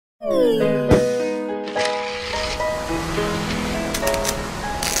Hey,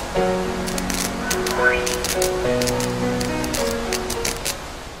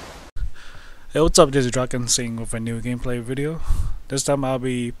 what's up, this is Drakenseng with a new gameplay video. This time I'll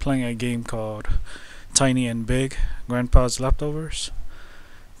be playing a game called Tiny and Big, Grandpa's Leftovers.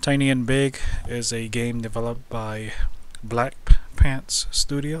 Tiny and Big is a game developed by Black Pants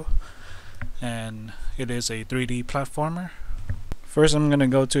Studio, and it is a 3D platformer. First I'm gonna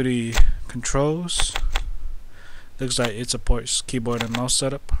go to the controls. Looks like it supports keyboard and mouse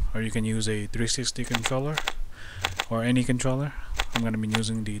setup, or you can use a 360 controller or any controller. I'm gonna be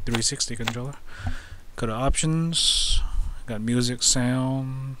using the 360 controller. Go to options, got music,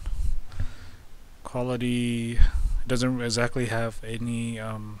 sound, quality. It doesn't exactly have any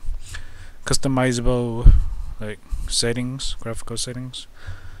customizable like settings, graphical settings,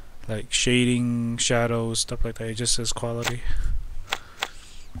 like shading, shadows, stuff like that. It just says quality.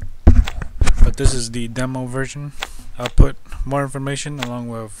 But this is the demo version. I'll put more information along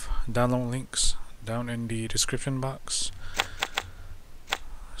with download links down in the description box.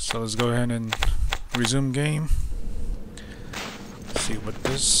 So let's go ahead and resume game. Let's see what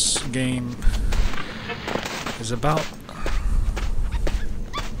this game is about.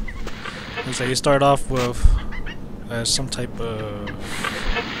 Looks like you start off with some type of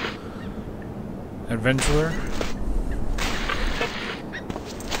adventurer.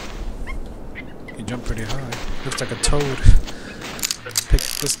 You jump pretty high. Looks like a toad. Pick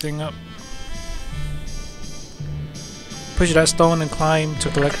this thing up. Push that stone and climb to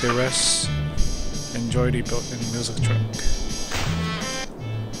collect the rest. Enjoy the built-in music track.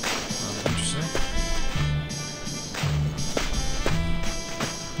 Interesting.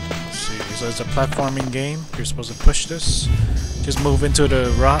 Let's see. So it's a platforming game. You're supposed to push this. Just move into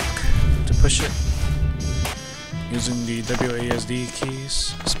the rock to push it. Using the WASD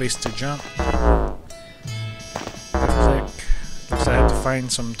keys. Space to jump. Left click. Looks like I have to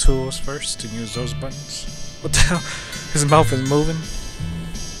find some tools first to use those buttons. What the hell? His mouth is moving.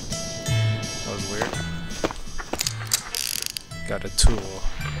 That was weird. Got a tool.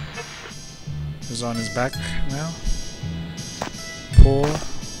 He's on his back now. Pull.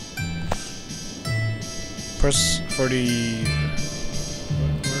 Press for the.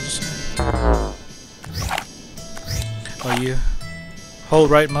 What is it? Oh, you hold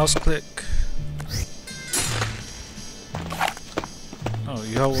right mouse click. Oh,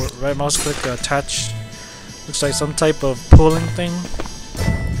 you hold right mouse click attach. Looks like some type of pulling thing.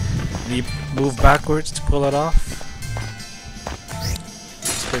 And you move backwards to pull it off.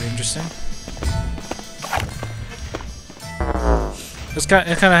 It's pretty interesting. It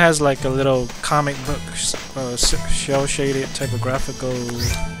kind of has like a little comic book, shell shaded type of graphical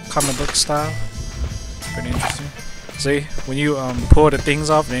comic book style. Pretty interesting. See, when you pull the things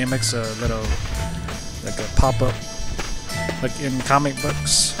off, then it makes a little like a pop up, like in comic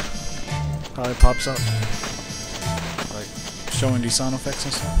books. How it pops up. Showing the sound effects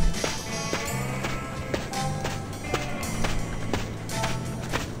and stuff.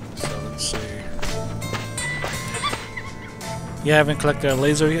 So let's see. You haven't collected a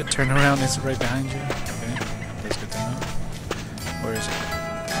laser yet? Turn around, it's right behind you. Okay, that's good to know. Where is it?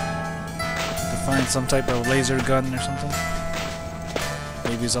 To find some type of laser gun or something.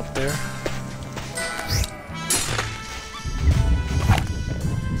 Maybe it's up there.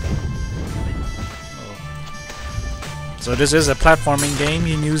 So this is a platforming game.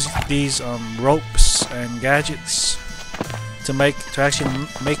 You use these ropes and gadgets to actually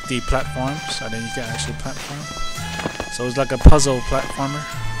make the platforms, and then you can actually platform. So it's like a puzzle platformer.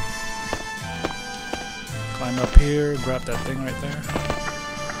 Climb up here, grab that thing right there.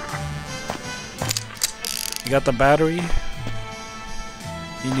 You got the battery.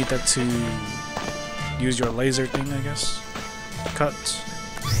 You need that to use your laser thing, I guess. Cut.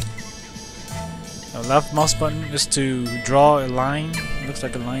 The left mouse button is to draw a line, looks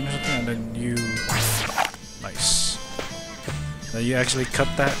like a line or something, and then you, nice. Then you actually cut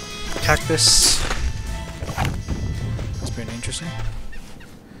that cactus. That's pretty interesting.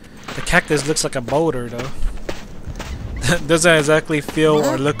 The cactus looks like a boulder though. Doesn't exactly feel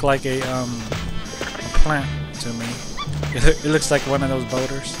or look like a plant to me. It looks like one of those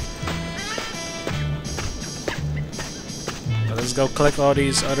boulders. Let's go collect all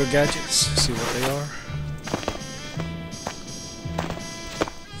these other gadgets, see what they are.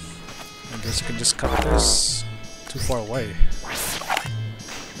 I guess I can just cut this. Too far away.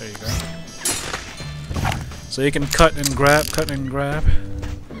 There you go. So you can cut and grab.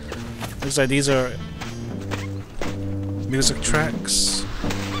 Looks like these are music tracks.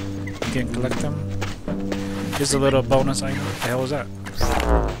 You can collect them. Here's a little bonus item. What the hell was that?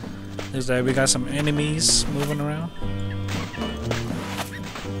 Is that we got some enemies moving around?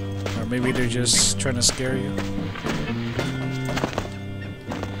 Or maybe they're just trying to scare you.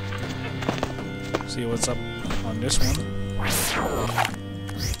 See what's up on this one.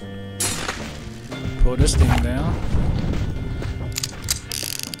 Pull this thing down.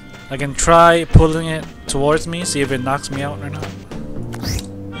 I can try pulling it towards me, see if it knocks me out or not.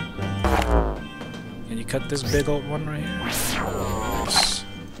 Can you cut this big old one right here? Nice.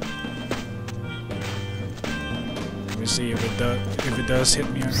 Let me see if it does hit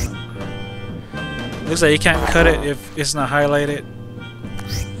me or not. Looks like you can't cut it if it's not highlighted.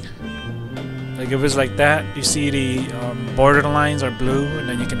 Like if it's like that, you see the border lines are blue, and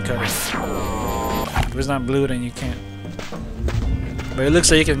then you can cut it. If it's not blue, then you can't. But it looks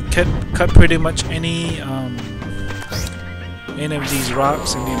like you can cut pretty much any of these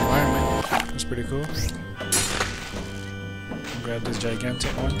rocks in the environment. That's pretty cool. Grab this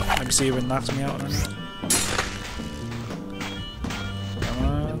gigantic one. Let me see if it knocks me out or not. Come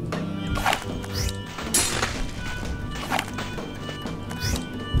on.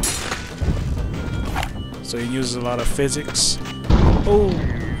 So he uses a lot of physics. Oh!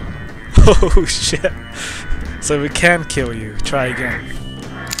 Oh shit! So we can kill you. Try again.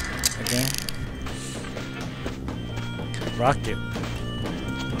 Okay. Rocket.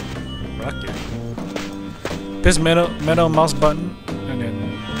 Rocket. This middle mouse button, and then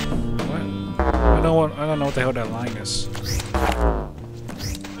what? I don't know what the hell that line is.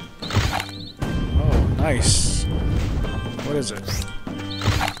 Oh, nice. What is it?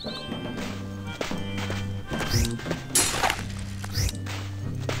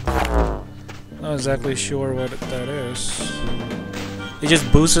 Not exactly sure what that is. It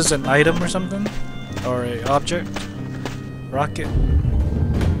just boosts an item or something? Or a object? Rocket.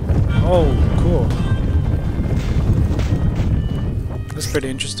 Oh, cool. That's pretty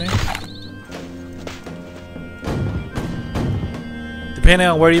interesting. Depending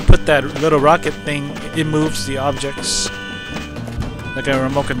on where you put that little rocket thing, it moves the objects. Like a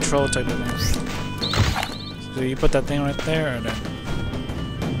remote control type of thing. So you put that thing right there and then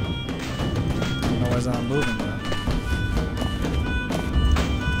why is not moving now?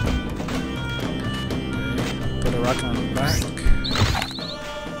 Okay, put a rocket on the back.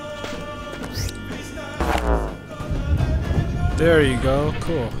 There you go,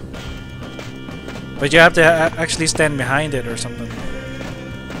 cool. But you have to actually stand behind it or something.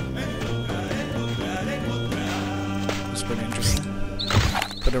 That's pretty interesting.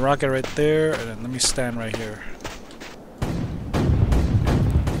 Put a rocket right there, and then let me stand right here.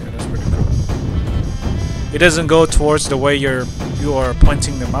 It doesn't go towards the way you are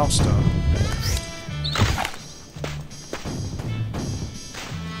pointing the mouse though.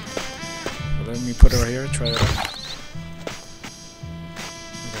 So let me put it right here, try it out.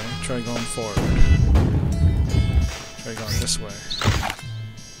 Okay, try going forward. Try going this way.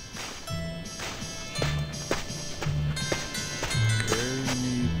 Okay, let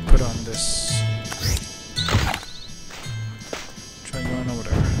me put on this. Try going over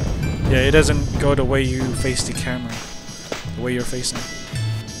there. Yeah, it doesn't go the way you face the camera, the way you're facing.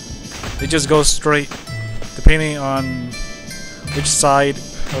 It just goes straight, depending on which side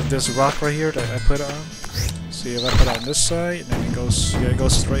of this rock right here that I put it on. See, if I put it on this side, then it goes, yeah, it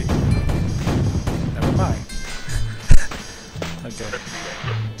goes straight. Never mind. Okay.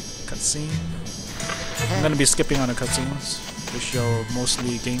 Cutscene. I'm gonna be skipping on the cutscenes to show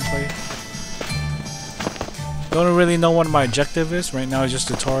mostly gameplay. Don't really know what my objective is. Right now it's just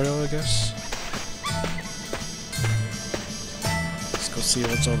tutorial, I guess. Let's go see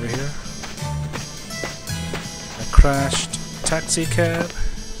what's over here. A crashed taxi cab.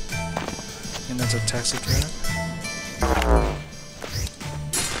 And that's a taxi cab.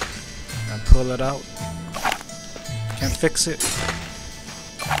 And pull it out. Can't fix it.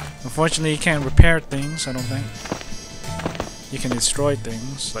 Unfortunately, you can't repair things, I don't think. You can destroy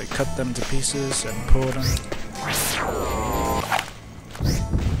things, like cut them to pieces and pull them.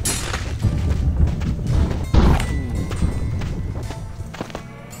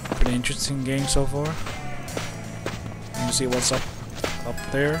 Pretty interesting game so far. Let me see what's up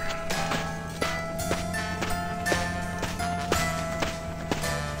there.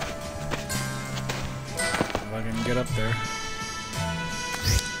 If I can get up there.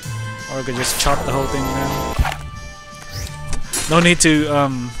 Or I could just chop the whole thing down. No need to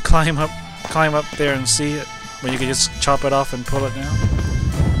climb up there and see it. But you can just chop it off and pull it down.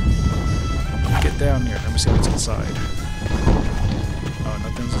 Get down here. Let me see what's inside. Oh,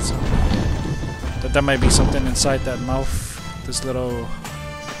 nothing's inside. But that might be something inside that mouth. This little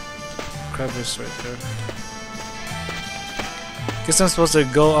crevice right there. Guess I'm supposed to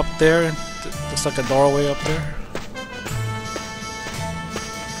go up there, and there's like a doorway up there.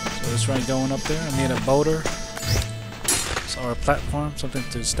 So let's try going up there. I need a boulder. Or a platform, something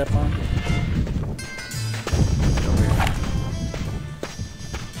to step on. Over here.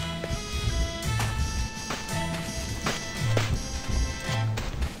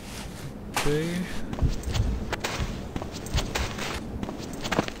 Okay.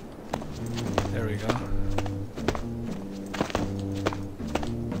 There we go.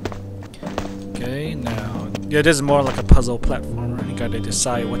 Okay, now yeah, this is more like a puzzle platformer. You gotta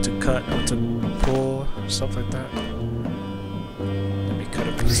decide what to cut, what to pull, stuff like that. Cut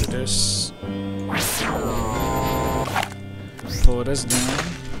a piece of this. Pull this down.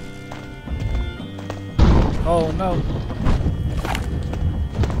 Oh no!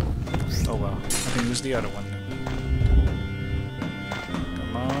 Oh well, I can use the other one.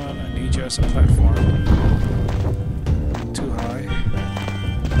 Come on, I need you as a platform. Too high.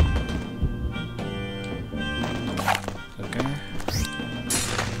 Okay.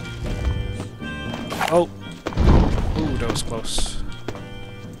 Oh! Ooh, that was close.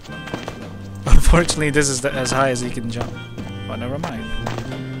 Unfortunately, this is as high as he can jump. But never mind.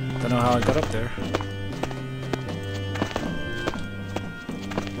 Don't know how I got up there.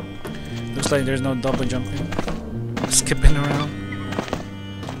 Looks like there's no double jumping. Skipping around.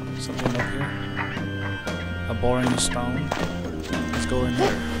 Something up here. A boring stone. Let's go in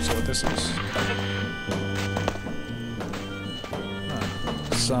here. See what this is.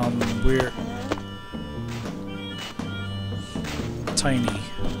 Some weird... tiny...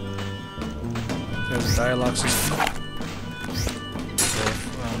 There's a dialogue system.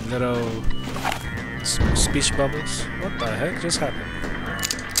 With, little speech bubbles. What the heck just happened?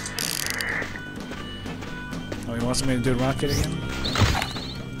 Oh, he wants me to do rocket again?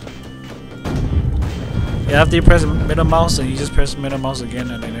 Yeah, after you press middle mouse and you just press middle mouse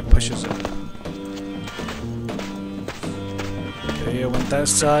again and then it pushes it. Okay, I went that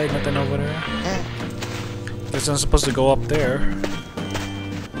side, nothing over there. Guess I'm supposed to go up there.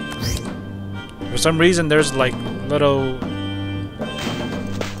 For some reason, there's like little.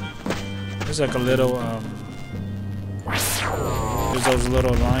 There's like a little. There's those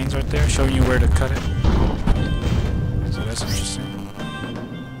little lines right there showing you where to cut it. So that's interesting.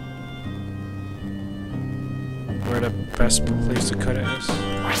 Where the best place to cut it is.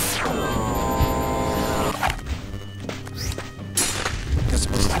 It's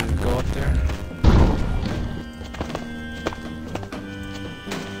supposed to go up there.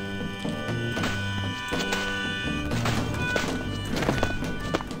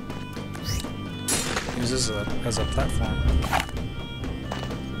 Use this as a platform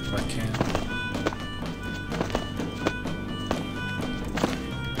if I can.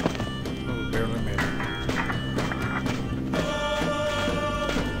 Oh, barely made it.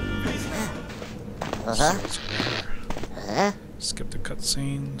 Skip the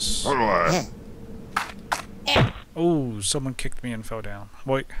cutscenes. Oh, someone kicked me and fell down.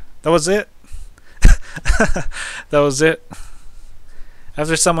 Wait, that was it? That was it.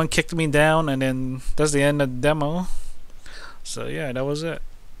 After someone kicked me down, and then that's the end of the demo. So yeah, that was it.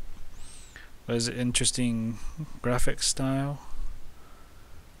 It was an interesting graphic style.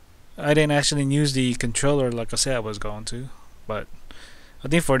 I didn't actually use the controller like I said I was going to, but I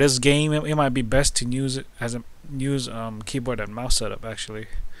think for this game it might be best to use it as a keyboard and mouse setup actually,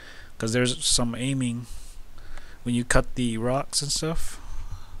 because there's some aiming when you cut the rocks and stuff.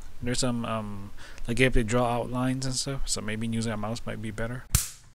 There's some like you have to draw outlines and stuff, so maybe using a mouse might be better.